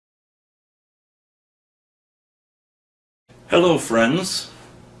Hello friends,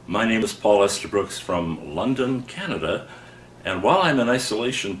 my name is Paul Estabrooks from London, Canada, and while I'm in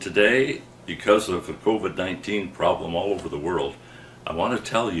isolation today because of the COVID-19 problem all over the world, I want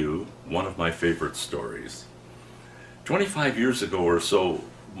to tell you one of my favorite stories. 25 years ago or so,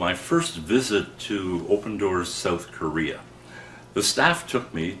 my first visit to Open Doors, South Korea. The staff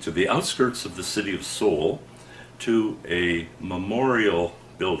took me to the outskirts of the city of Seoul to a memorial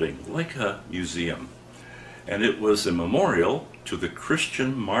building, like a museum. And it was a memorial to the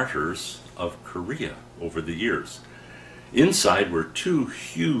Christian martyrs of Korea over the years. Inside were two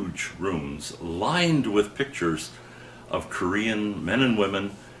huge rooms lined with pictures of Korean men and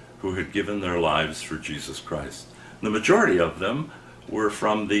women who had given their lives for Jesus Christ. The majority of them were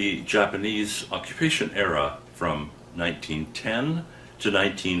from the Japanese occupation era from 1910 to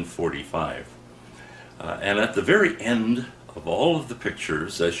 1945. And at the very end of all of the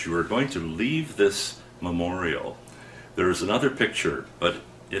pictures, as you are going to leave this memorial, there is another picture, but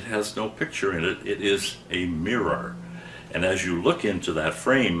it has no picture in it. It is a mirror. And as you look into that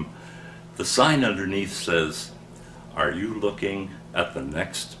frame, the sign underneath says, "Are you looking at the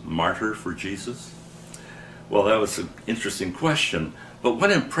next martyr for Jesus?" Well, that was an interesting question. But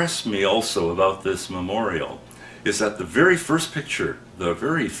what impressed me also about this memorial is that the very first picture, the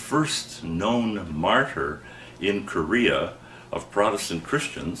very first known martyr in Korea of Protestant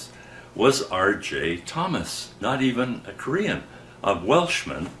Christians, was R.J. Thomas, not even a Korean, a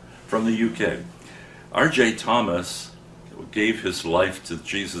Welshman from the UK. R.J. Thomas gave his life to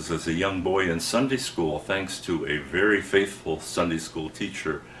Jesus as a young boy in Sunday school thanks to a very faithful Sunday school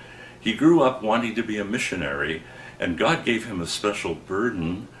teacher. He grew up wanting to be a missionary, and God gave him a special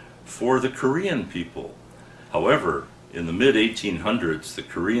burden for the Korean people. However, in the mid-1800s, the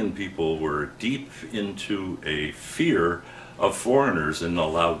Korean people were deep into a fear of foreigners and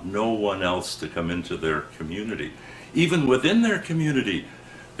allowed no one else to come into their community. Even within their community,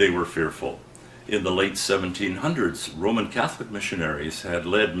 they were fearful. In the late 1700s, Roman Catholic missionaries had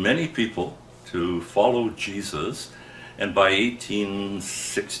led many people to follow Jesus, and by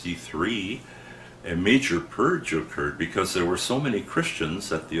 1863, a major purge occurred because there were so many Christians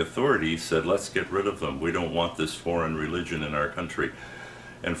that the authorities said, "Let's get rid of them. We don't want this foreign religion in our country."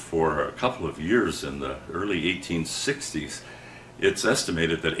 And for a couple of years in the early 1860s, it's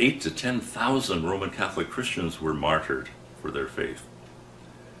estimated that 8,000 to 10,000 Roman Catholic Christians were martyred for their faith.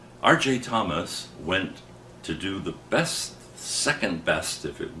 R.J. Thomas went to do the best, second best,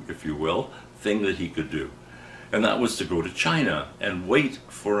 if you will, thing that he could do. And that was to go to China and wait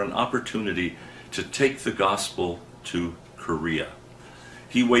for an opportunity to take the gospel to Korea.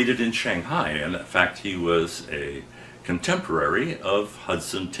 He waited in Shanghai, and in fact he was a contemporary of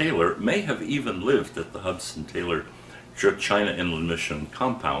Hudson Taylor, may have even lived at the Hudson Taylor China Inland Mission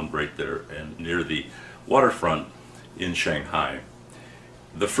compound right there and near the waterfront in Shanghai.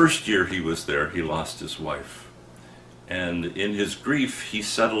 The first year he was there, he lost his wife. And in his grief, he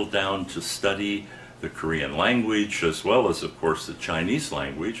settled down to study the Korean language as well as, of course, the Chinese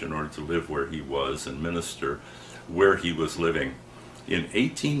language in order to live where he was and minister where he was living. In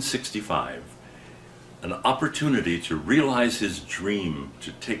 1865, an opportunity to realize his dream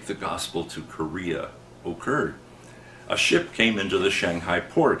to take the gospel to Korea occurred. A ship came into the Shanghai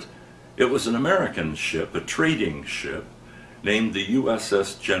port. It was an American ship, a trading ship, named the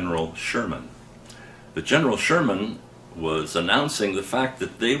USS General Sherman. The General Sherman was announcing the fact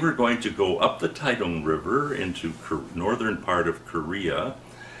that they were going to go up the Taedong River into northern part of Korea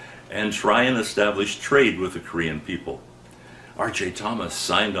and try and establish trade with the Korean people. R.J. Thomas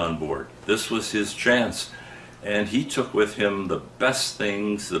signed on board. This was his chance, and he took with him the best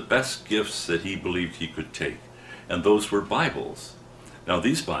things, the best gifts that he believed he could take, and those were Bibles. Now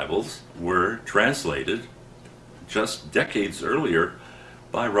these Bibles were translated just decades earlier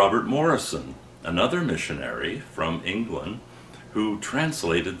by Robert Morrison, another missionary from England who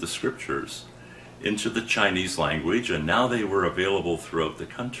translated the scriptures into the Chinese language, and now they were available throughout the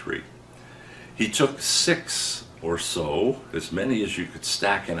country. He took 6 or so, as many as you could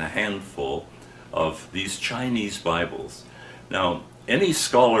stack in a handful, of these Chinese Bibles. Now, any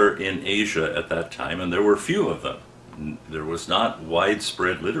scholar in Asia at that time, and there were few of them, there was not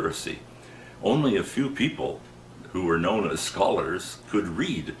widespread literacy. Only a few people who were known as scholars could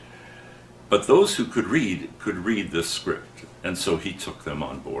read. But those who could read this script, and so he took them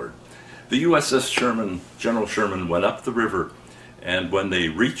on board. The USS Sherman, General Sherman, went up the river, and when they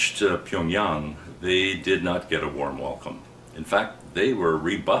reached Pyongyang, they did not get a warm welcome. In fact, they were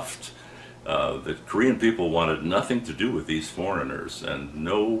rebuffed. The Korean people wanted nothing to do with these foreigners and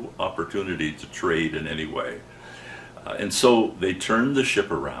no opportunity to trade in any way. And so they turned the ship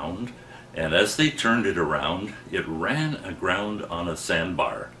around And as they turned it around, it ran aground on a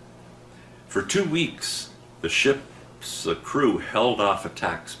sandbar. For 2 weeks, the ship's crew held off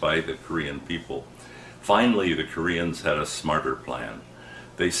attacks by the Korean people. Finally, the Koreans had a smarter plan.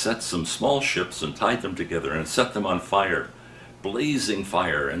 They set some small ships and tied them together and set them on fire, blazing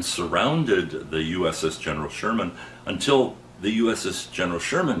fire, and surrounded the USS General Sherman until the USS General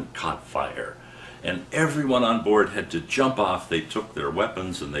Sherman caught fire. And everyone on board had to jump off. They took their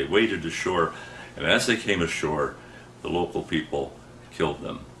weapons and they waded ashore. And as they came ashore, the local people killed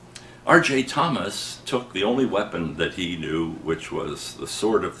them. R.J. Thomas took the only weapon that he knew, which was the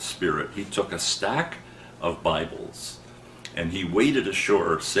sword of the Spirit. He took a stack of Bibles and he waded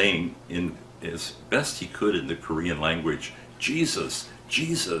ashore saying in as best he could in the Korean language, "Jesus,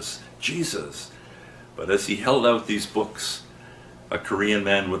 Jesus, Jesus." But as he held out these books, a Korean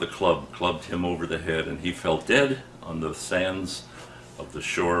man with a club clubbed him over the head and he fell dead on the sands of the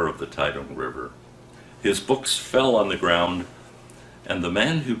shore of the Taedong River. His books fell on the ground, and the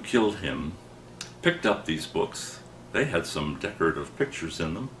man who killed him picked up these books. They had some decorative pictures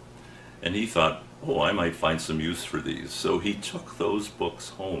in them, and he thought, oh, I might find some use for these. So he took those books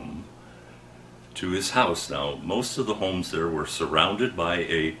home to his house. Now, most of the homes there were surrounded by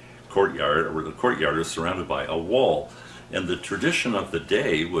a courtyard, or the courtyard is surrounded by a wall. And the tradition of the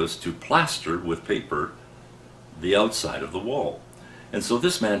day was to plaster with paper the outside of the wall. And so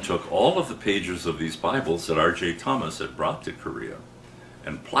this man took all of the pages of these Bibles that R.J. Thomas had brought to Korea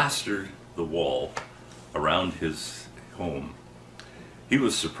and plastered the wall around his home. He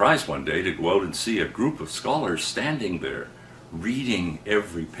was surprised one day to go out and see a group of scholars standing there reading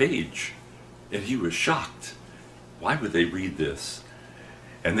every page. And he was shocked. Why would they read this?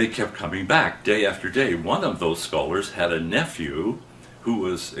 And they kept coming back day after day. One of those scholars had a nephew who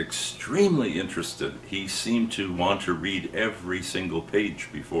was extremely interested. He seemed to want to read every single page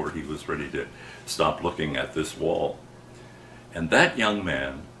before he was ready to stop looking at this wall. And that young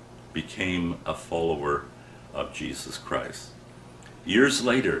man became a follower of Jesus Christ. Years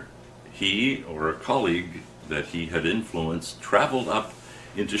later, he or a colleague that he had influenced traveled up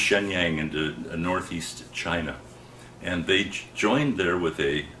into Shenyang, into northeast China. And they joined there with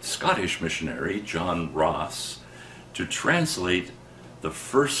a Scottish missionary, John Ross, to translate the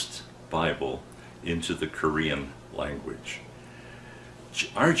first Bible into the Korean language.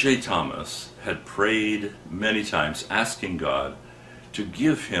 R.J. Thomas had prayed many times asking God to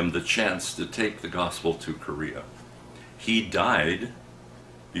give him the chance to take the gospel to Korea. He died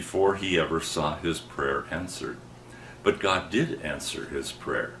before he ever saw his prayer answered. But God did answer his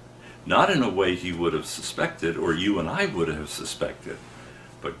prayer. Not in a way he would have suspected, or you and I would have suspected,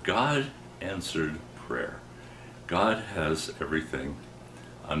 but God answered prayer. God has everything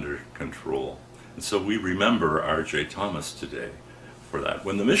under control. And so we remember R.J. Thomas today for that.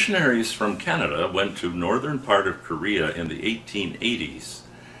 When the missionaries from Canada went to northern part of Korea in the 1880s,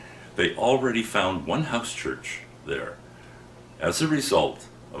 they already found one house church there as a result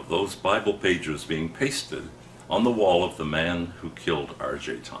of those Bible pages being pasted on the wall of the man who killed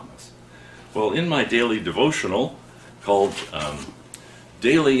R.J. Thomas. Well, in my daily devotional called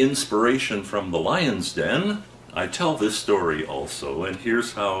Daily Inspiration from the Lion's Den, I tell this story also, and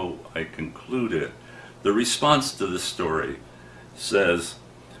here's how I conclude it. The response to this story says,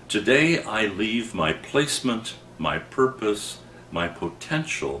 "Today I leave my placement, my purpose, my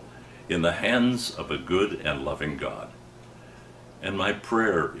potential in the hands of a good and loving God. And my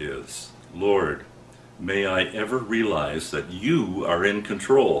prayer is, Lord, may I ever realize that you are in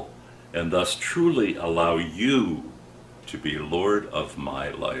control and thus truly allow you to be Lord of my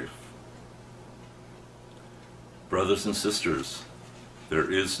life." Brothers and sisters,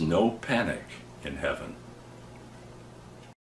 there is no panic in heaven.